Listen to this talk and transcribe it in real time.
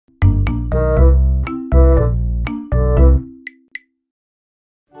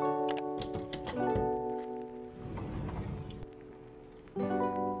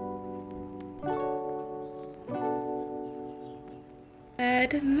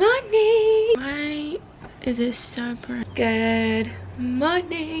morning. Why is this so bright? Good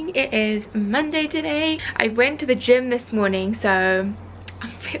morning. It is Monday today. I went to the gym this morning, so I'm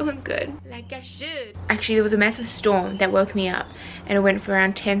feeling good, like I should. Actually, there was a massive storm that woke me up and it went for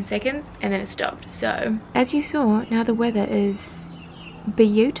around 10 seconds and then it stopped. So as you saw, now the weather is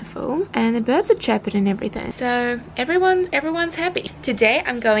beautiful and the birds are chirping and everything, so everyone's happy. Today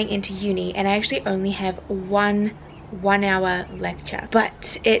I'm going into uni and I actually only have one hour lecture,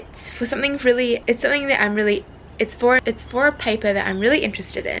 but it's for something really, it's something that I'm really, it's for a paper that I'm really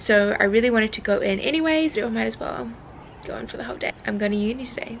interested in, so I really wanted to go in anyways, so I might as well go in for the whole day. I'm going to uni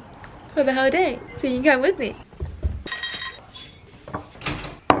today for the whole day, so you can come with me.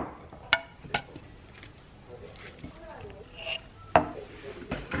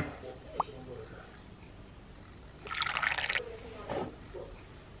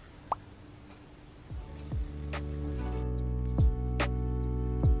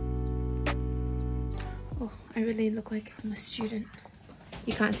 Oh, I really look like I'm a student.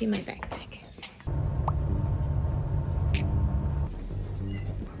 You can't see my backpack.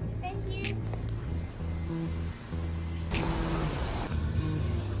 Thank you.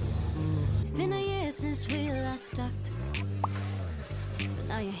 It's been a year since we last talked, but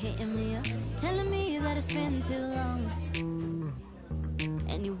now you're hitting me up, telling me that it's been too long,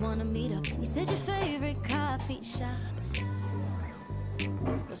 and you wanna meet up. You said your favorite coffee shop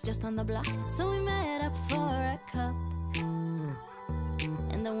was just on the block, so we met up for a cup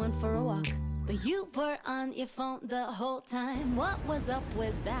and then went for a walk. But you were on your phone the whole time. What was up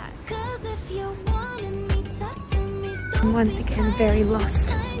with that? 'Cause if you wanted me, talk to me. I'm once again very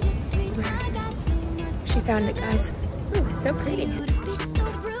lost. Where is this? She found it, guys. Ooh, it's so pretty.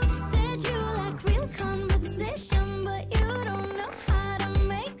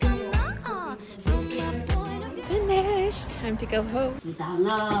 Finished. Time to go home.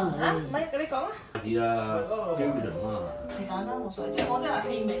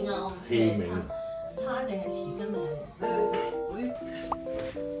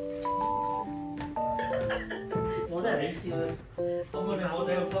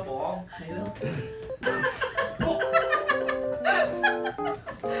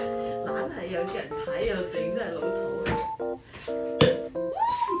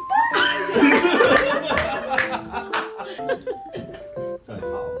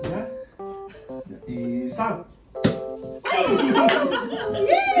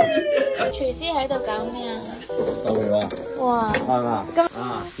廚師喺度搞咩啊？鬥佢喎！哇！係嘛？咁啊，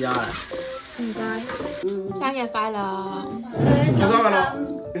試下嚟。唔該。生日快樂！生日快樂！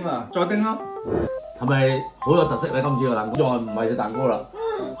叮啊！再叮咯。係咪好有特色咧？今次個蛋糕再唔係隻蛋糕啦，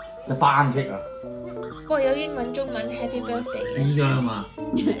隻班戟啊！哇！有英文、中文 Happy Birthday。咁樣啊嘛。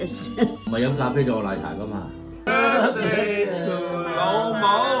唔係飲咖啡仲有奶茶噶嘛。Birthday to 老母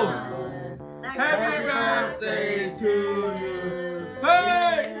 ！Happy birthday to you！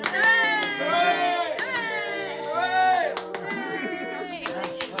 Hey！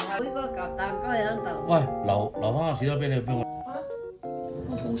 喂，留翻個士多啤梨俾我。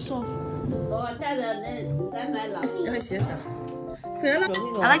我好 soft。我話真係你唔使買榴蓮。你去試一試。佢一粒做呢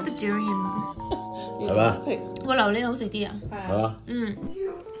個。I like the durian。係嘛？個榴蓮好食啲啊。係嘛？嗯。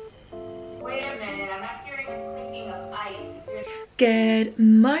Wait a minute, I'm not hearing the clinking of ice. Good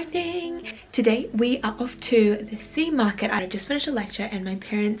morning. Today we are off to the sea market. I just finished a lecture and my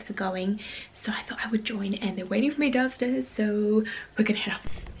parents are going, so I thought I would join and they're waiting for me downstairs, so we're gonna head off.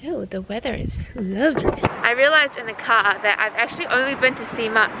 Oh, the weather is lovely. I realized in the car that I've actually only been to Sea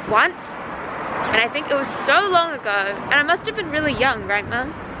Mart once, and I think it was so long ago, and I must have been really young, right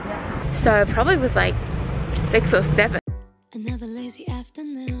Mum? Yeah. So I probably was like 6 or 7. Another lazy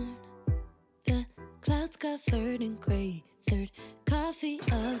afternoon, the clouds covered in gray, third coffee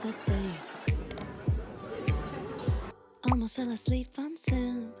of the day. Almost fell asleep on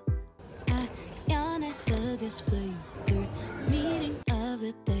Zoom. I yawn at the display, third meeting of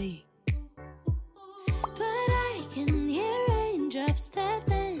the day. But I can hear raindrops that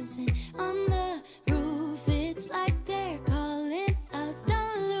dancing on the roof. It's like they're calling out,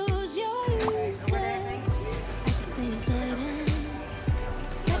 don't lose your youth. I can stay inside and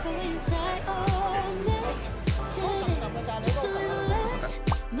step away inside all night. Today, just a little less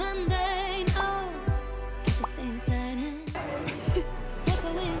mundane. Oh, I can stay inside and step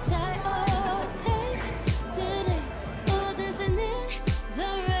away inside all day. Today, oh, dancing in the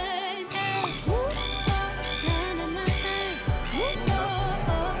rain. Woo, oh, na na na na. Woo, oh,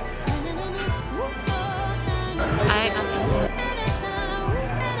 oh, na na na. Woo, oh, na na na.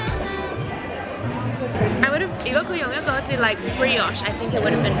 I would have, 如果佢用一個好似 like brioche, I think it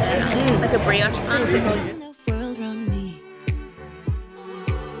would have been better. Like a brioche bun. The world around me.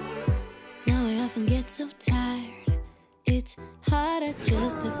 get so tired. It's harder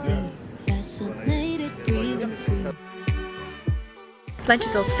just to be fascinated, breathing free. Lunch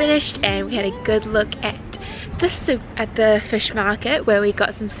is all finished and we had a good look at the soup at the fish market where we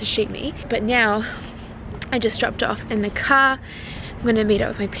got some sashimi. But now I just dropped it off in the car. I'm gonna meet up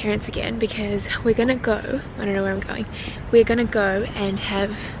with my parents again because we're gonna go, I don't know where I'm going, we're gonna go and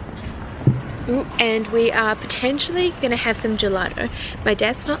have, and we are potentially gonna have some gelato. My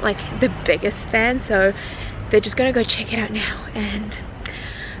dad's not like the biggest fan, so they're just gonna go check it out now, and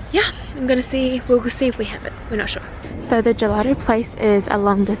yeah, we'll see if we have it, we're not sure. So the gelato place is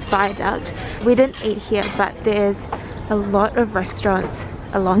along this viaduct. We didn't eat here, but there's a lot of restaurants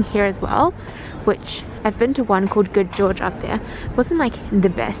along here as well, which I've been to one called Good George up there. Wasn't like the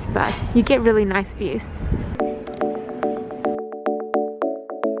best, but you get really nice views.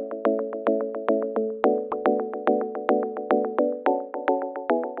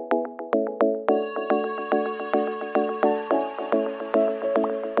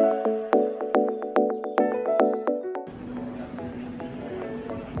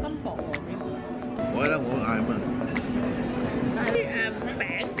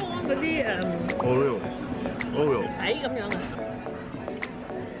 Oreo 睇咁樣啊！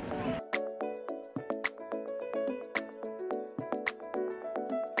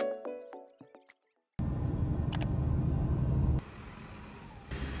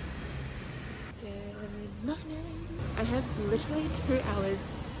 Good morning. I have literally 2 hours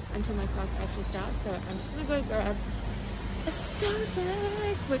until my class actually starts, so I'm just gonna go grab a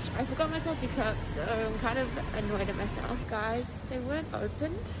Starbucks, which I forgot my coffee cup, so I'm kind of annoyed at myself. Guys, they weren't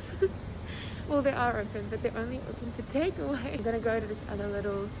opened. Well, they are open, but they're only open for takeaway. I'm gonna go to this other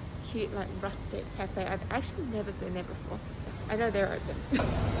little cute like rustic cafe. I've actually never been there before. I know they're open.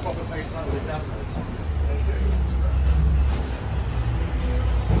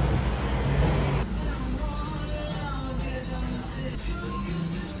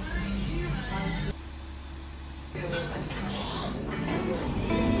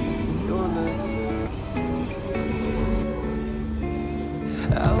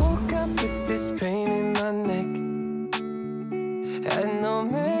 I woke up with this pain in my neck. Had no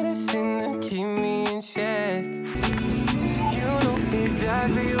medicine to keep me in check. You know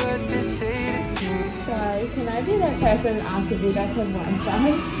exactly what to say to keep me. Sorry, can I be that person and ask if you guys have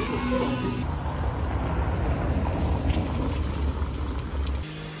Wi-Fi?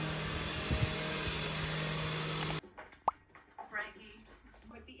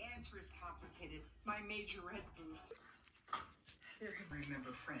 But the answer is complicated. My major red boots.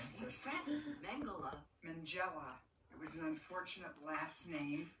 Remember Francis. Francis Mangala. Mangella. It was an unfortunate last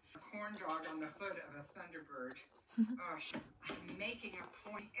name. A corn dog on the hood of a Thunderbird. Oh, I'm making a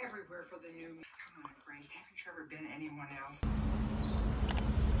point everywhere for the new. Come on, Grace. Haven't you ever been anyone else?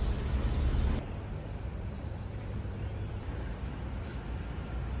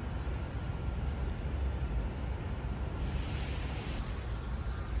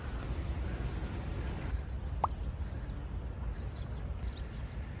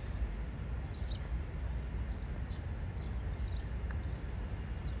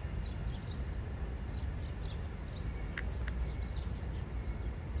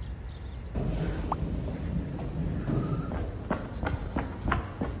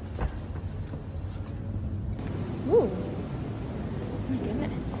 Ooh. Oh my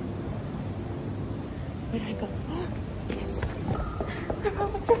goodness. Where did I go? Oh, stairs. I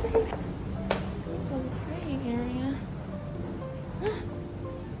found what's happening. This little praying area.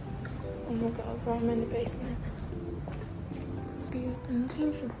 Oh my god, bro, I'm in the basement. I'm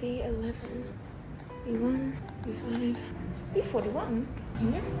looking for B11. B1, B5, B41.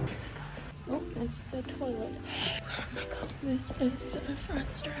 Yeah. Oh, that's the toilet. Oh my god, this is so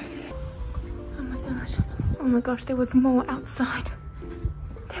frustrating. Oh my gosh. Oh my gosh, there was more outside.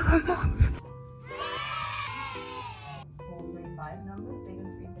 There were more. Holding 5 numbers, they're going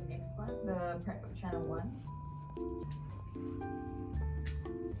to be the next one, the channel 1.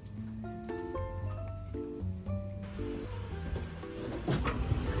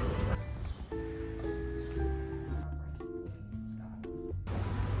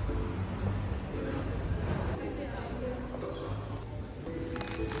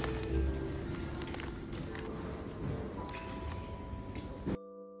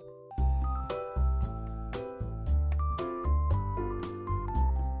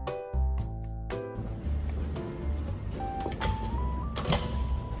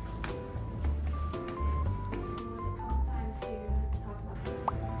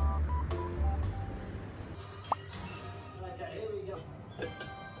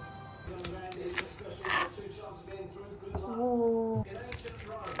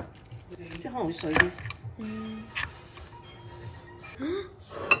 即係可能水啲。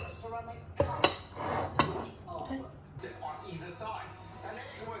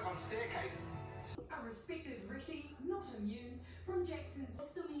A respected Ritty, not immune from Jackson's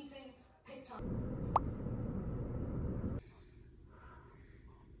of the meeting, picked up.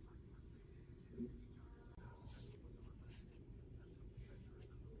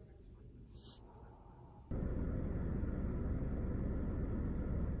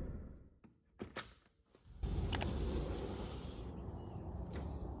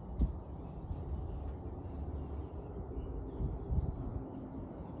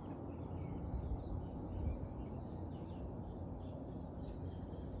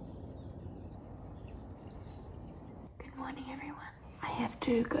 Good morning, everyone. I have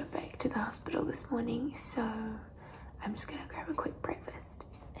to go back to the hospital this morning, so I'm just gonna grab a quick breakfast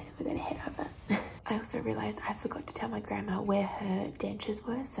and then we're gonna head over. I also realized I forgot to tell my grandma where her dentures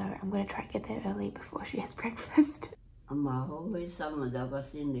were, so I'm gonna try to get there early before she has breakfast. Mà hối xong rồi đâu có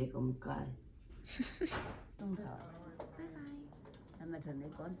xin đi cùng cái. Không thở. Bye bye. Em thằng này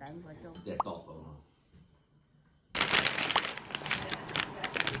con tán vào trong. Đẹp tọt rồi.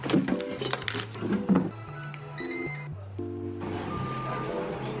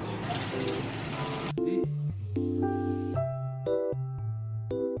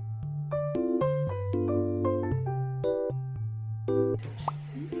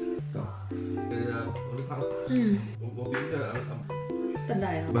 Một tiếng chơi ở Chân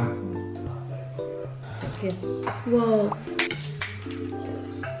này hả? 3. Kìa. Whoa,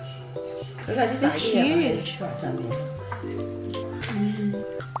 It's huge.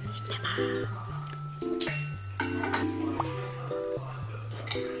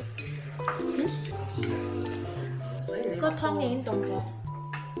 Có thông nhện tùng không?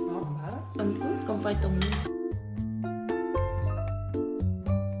 Không phải đó. Không phải tùng.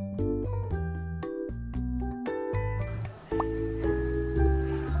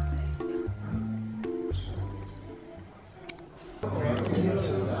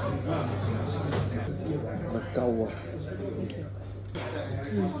 Câu à.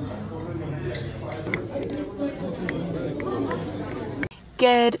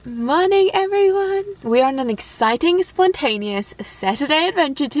 Good morning, everyone. We are on an exciting, spontaneous Saturday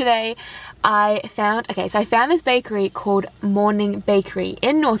adventure today. I found this bakery called Morning Bakery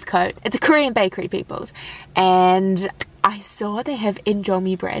in Northcote. It's a Korean bakery, peoples. And I saw they have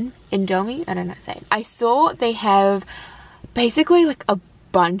indomie bread. Indomie? I don't know how to say it. I saw they have basically like a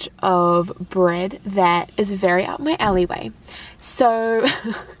bunch of bread that is very up my alleyway. So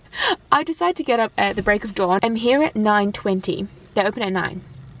I decided to get up at the break of dawn. I'm here at 9:20. They open at 9.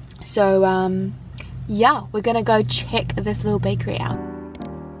 So yeah, we're gonna go check this little bakery out.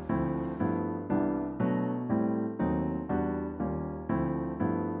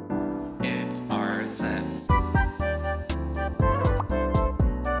 It's arson.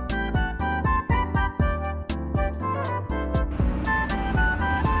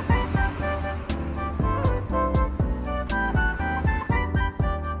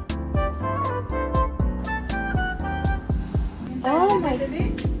 Oh my,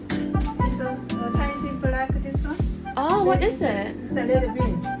 So, Chinese people like this one. oh, what is it? It's a red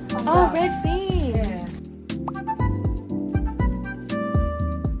bean. Oh, red bean. Yeah.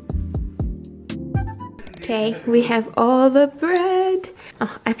 Okay, we have all the bread.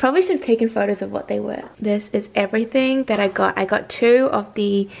 Oh, I probably should have taken photos of what they were. This is everything that I got. I got 2 of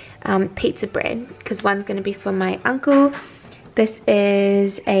the pizza bread because one's going to be for my uncle. This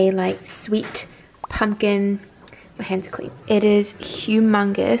is a like sweet pumpkin. My hands are clean. It is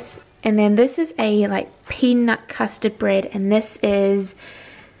humongous. And then this is a like peanut custard bread, and this is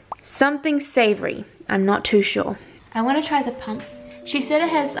something savory. I'm not too sure. I want to try the pump. She said it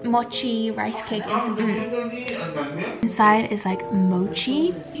has mochi rice cake inside. Inside is like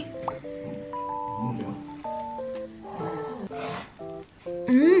mochi.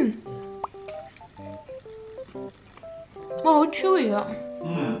 Mmm. Wow, how chewy ạ.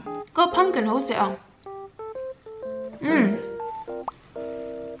 Có pumpkin hổ xẹo.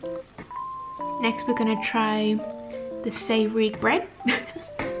 Next we're gonna try the savory bread.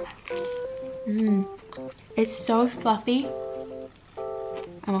 It's so fluffy.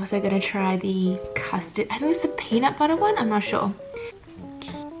 I'm also gonna try the custard. I think it's the peanut butter one, I'm not sure.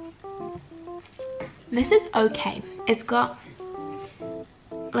 This is okay. It's got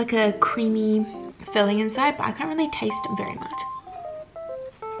like a creamy filling inside, but I can't really taste it very much.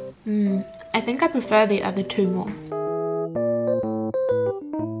 I think I prefer the other 2 more.